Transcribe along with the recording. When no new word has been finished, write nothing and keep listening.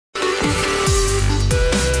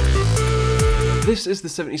This is the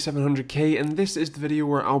 7700K and this is the video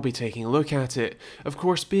where I'll be taking a look at it. Of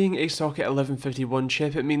course, being a socket 1151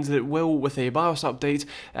 chip, it means that it will, with a BIOS update,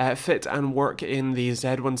 fit and work in the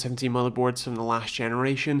Z170 motherboards from the last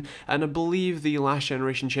generation, and I believe the last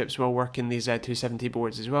generation chips will work in the Z270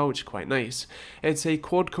 boards as well, which is quite nice. It's a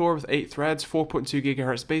quad core with 8 threads, 4.2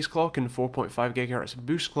 GHz base clock and 4.5 GHz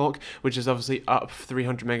boost clock, which is obviously up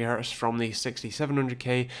 300 MHz from the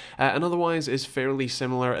 6700K, and otherwise is fairly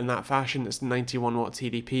similar in that fashion. It's 91 watt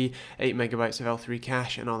TDP, 8 MB of L3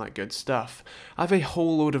 cache and all that good stuff. I have a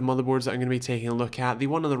whole load of motherboards that I'm going to be taking a look at. The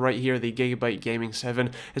one on the right here, the Gigabyte Gaming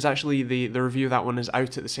 7, is actually the review of that one is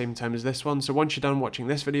out at the same time as this one, so once you're done watching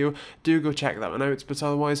this video, do go check that one out. But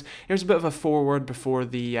otherwise, here's a bit of a foreword before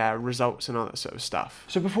the results and all that sort of stuff.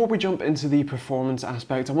 So before we jump into the performance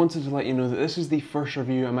aspect, I wanted to let you know that this is the first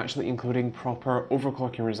review I'm actually including proper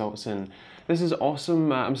overclocking results in. This is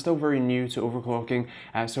awesome. I'm still very new to overclocking,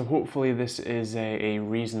 so hopefully this is a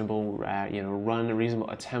reasonable run, a reasonable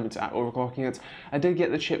attempt at overclocking it. I did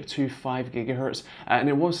get the chip to 5 GHz, and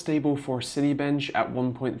it was stable for Cinebench at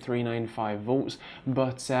 1.395 volts,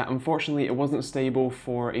 but unfortunately it wasn't stable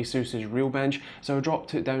for ASUS's Realbench, so I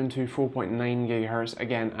dropped it down to 4.9 GHz,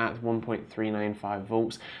 again at 1.395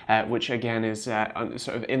 volts, which again is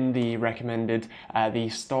sort of in the recommended. The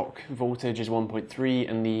stock voltage is 1.3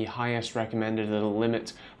 and the highest recommended, the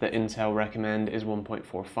limit that Intel recommend, is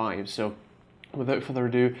 1.45. So without further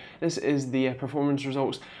ado, this is the performance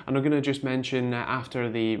results, and I'm going to just mention after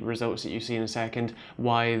the results that you see in a second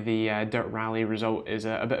why the Dirt Rally result is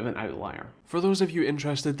a bit of an outlier. For those of you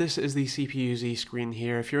interested, this is the CPU-Z screen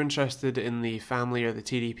here. If you're interested in the family or the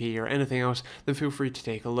TDP or anything else, then feel free to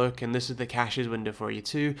take a look, and this is the caches window for you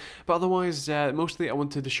too. But otherwise, mostly I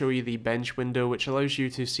wanted to show you the bench window, which allows you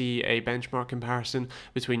to see a benchmark comparison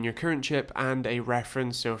between your current chip and a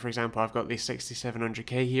reference. So for example, I've got the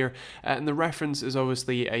 6700K here, and the reference is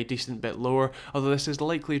obviously a decent bit lower, although this is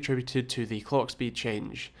likely attributed to the clock speed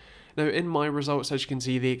change. Now in my results, as you can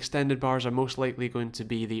see, the extended bars are most likely going to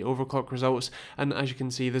be the overclock results, and as you can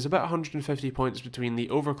see there's about 150 points between the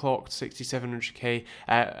overclocked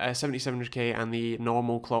 7700K and the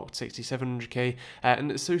normal clocked 6700K,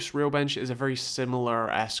 and ASUS Realbench is a very similar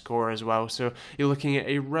score as well, so you're looking at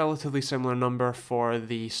a relatively similar number for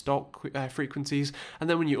the stock frequencies, and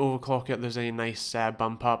then when you overclock it there's a nice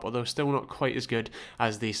bump up, although still not quite as good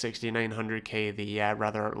as the 6900K, the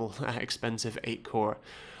rather expensive 8 core.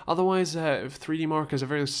 Otherwise, 3D Mark has a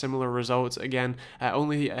very similar result. Again,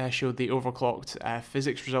 only showed the overclocked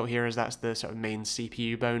physics result here, as that's the sort of main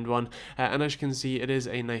CPU bound one, and as you can see it is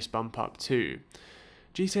a nice bump up too.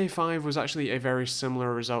 GTA 5 was actually a very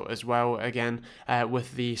similar result as well, again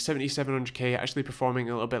with the 7700K actually performing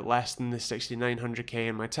a little bit less than the 6900K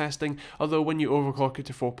in my testing, although when you overclock it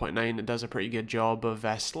to 4.9 it does a pretty good job of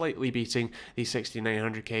slightly beating the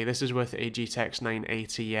 6900K. This is with a GTX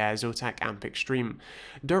 980 Zotac Amp Extreme.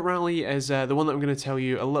 Dirt Rally is the one that I'm going to tell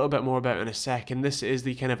you a little bit more about in a second. This is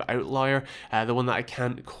the kind of outlier, the one that I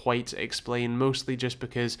can't quite explain, mostly just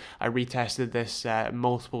because I retested this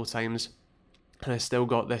multiple times and I still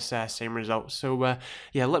got this same result. So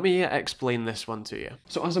yeah, let me explain this one to you.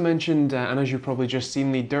 So as I mentioned, and as you've probably just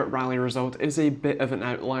seen, the Dirt Rally result is a bit of an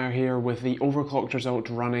outlier here, with the overclocked result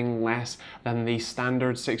running less than the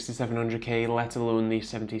standard 6700K, let alone the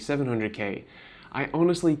 7700K. I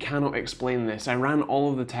honestly cannot explain this. I ran all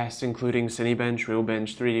of the tests, including Cinebench,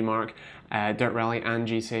 Realbench, 3D Mark, Dirt Rally and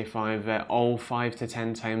GTA 5, all 5 to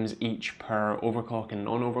 10 times each per overclock and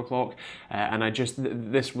non-overclock, and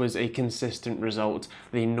this was a consistent result.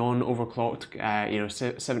 The non-overclocked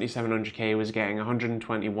 7700K was getting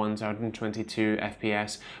 121 to 122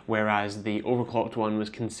 FPS, whereas the overclocked one was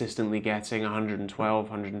consistently getting 112,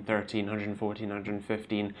 113, 114,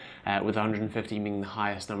 115, with 115 being the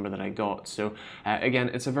highest number that I got. So again,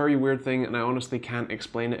 it's a very weird thing, and I honestly can't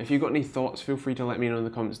explain it. If you've got any thoughts, feel free to let me know in the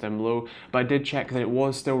comments down below. But I did check that it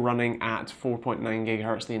was still running at 4.9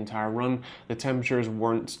 GHz the entire run. The temperatures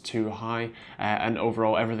weren't too high, and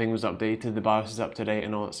overall everything was updated, the BIOS is up to date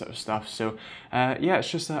and all that sort of stuff. So yeah,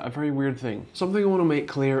 it's just a very weird thing. Something I want to make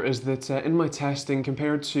clear is that in my testing,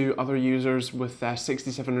 compared to other users with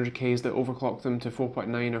 6700Ks that overclock them to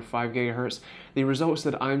 4.9 or 5 GHz, the results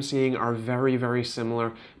that I'm seeing are very, very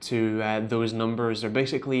similar to those numbers. They're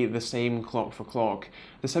basically the same clock for clock.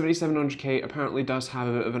 The 7700K apparently does have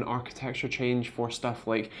a bit of an architecture change for stuff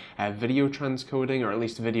like video transcoding, or at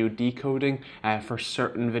least video decoding for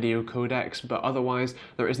certain video codecs, but otherwise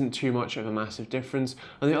there isn't too much of a massive difference.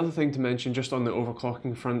 And the other thing to mention just on the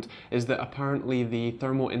overclocking front is that apparently the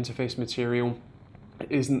thermal interface material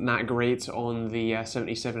isn't that great on the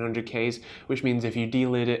 7700Ks, which means if you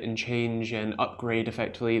delid it and change and upgrade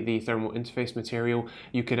effectively the thermal interface material,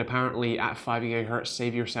 you could apparently at 5 GHz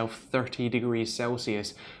save yourself 30 degrees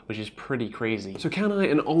Celsius, which is pretty crazy. So can I,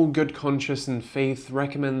 in all good conscience and faith,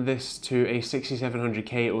 recommend this to a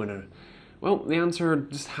 6700K owner? Well, the answer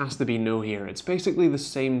just has to be no here. It's basically the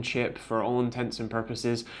same chip for all intents and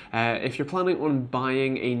purposes. If you're planning on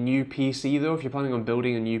buying a new PC though, if you're planning on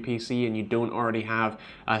building a new PC and you don't already have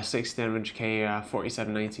a 6700K,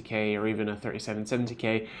 4790K, or even a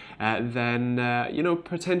 3770K, then you know,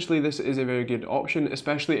 potentially this is a very good option,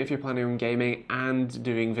 especially if you're planning on gaming and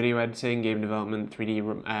doing video editing, game development,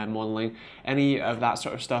 3D modeling, any of that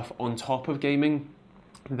sort of stuff on top of gaming.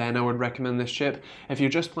 Then I would recommend this chip. If you're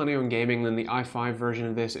just planning on gaming, then the i5 version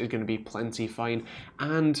of this is going to be plenty fine.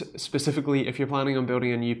 And specifically, if you're planning on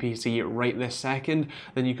building a new PC right this second,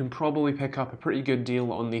 then you can probably pick up a pretty good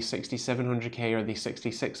deal on the 6700K or the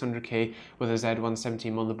 6600K with a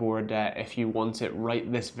Z170 motherboard if you want it right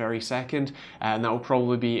this very second. And that will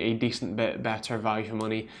probably be a decent bit better value for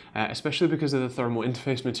money, especially because of the thermal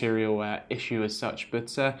interface material issue as such.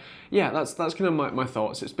 But yeah, that's kind of my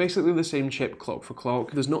thoughts. It's basically the same chip clock for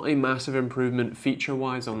clock. There's not a massive improvement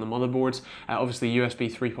feature-wise on the motherboards. Obviously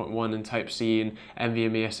USB 3.1 and Type-C and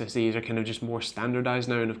NVMe SSDs are kind of just more standardized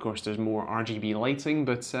now, and of course there's more RGB lighting,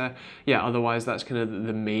 but yeah, otherwise that's kind of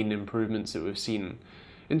the main improvements that we've seen.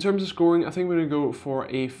 In terms of scoring, I think I'm going to go for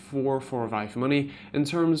a 4 for value for money. In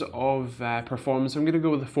terms of performance, I'm going to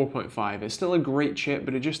go with a 4.5. It's still a great chip,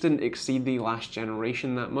 but it just didn't exceed the last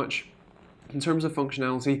generation that much. In terms of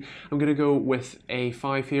functionality, I'm going to go with a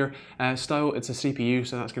 5 here. Style, it's a CPU,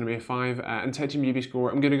 so that's going to be a 5. And TechteamGB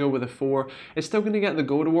score, I'm going to go with a 4. It's still going to get the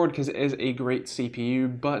Gold Award because it is a great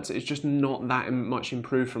CPU, but it's just not that much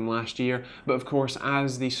improved from last year. But of course,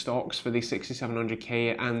 as the stocks for the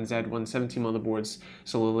 6700K and Z170 motherboards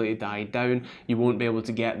slowly die down, you won't be able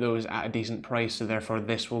to get those at a decent price, so therefore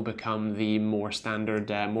this will become the more standard,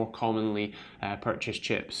 more commonly purchased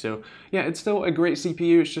chip. So yeah, it's still a great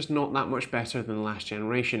CPU, it's just not that much better than the last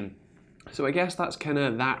generation. So I guess that's kind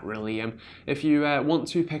of that really. If you want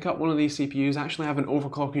to pick up one of these CPUs, I actually have an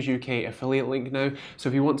OverclockersUK affiliate link now, so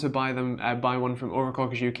if you want to buy one from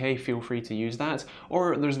OverclockersUK, feel free to use that,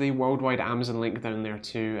 or there's the worldwide Amazon link down there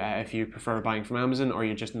too, if you prefer buying from Amazon or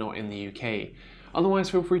you're just not in the UK. Otherwise,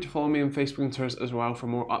 feel free to follow me on Facebook and Twitter as well for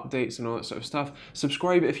more updates and all that sort of stuff.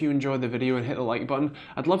 Subscribe if you enjoyed the video and hit the like button.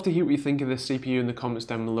 I'd love to hear what you think of this CPU in the comments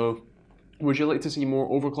down below. Would you like to see more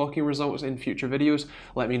overclocking results in future videos?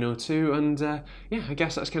 Let me know too, and yeah, I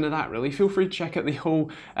guess that's kind of that really. Feel free to check out the whole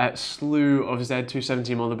slew of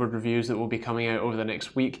Z270 motherboard reviews that will be coming out over the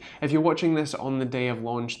next week. If you're watching this on the day of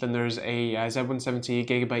launch, then there's a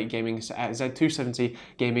Z170GB gaming, Z270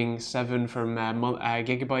 Gaming 7 from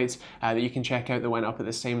Gigabytes that you can check out that went up at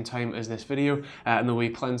the same time as this video, and there'll be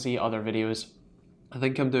plenty other videos. I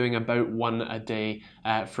think I'm doing about one a day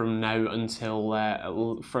from now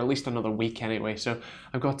until for at least another week anyway, so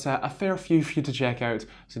I've got a fair few for you to check out,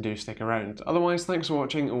 so do stick around. Otherwise, thanks for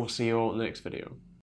watching and we'll see you all in the next video.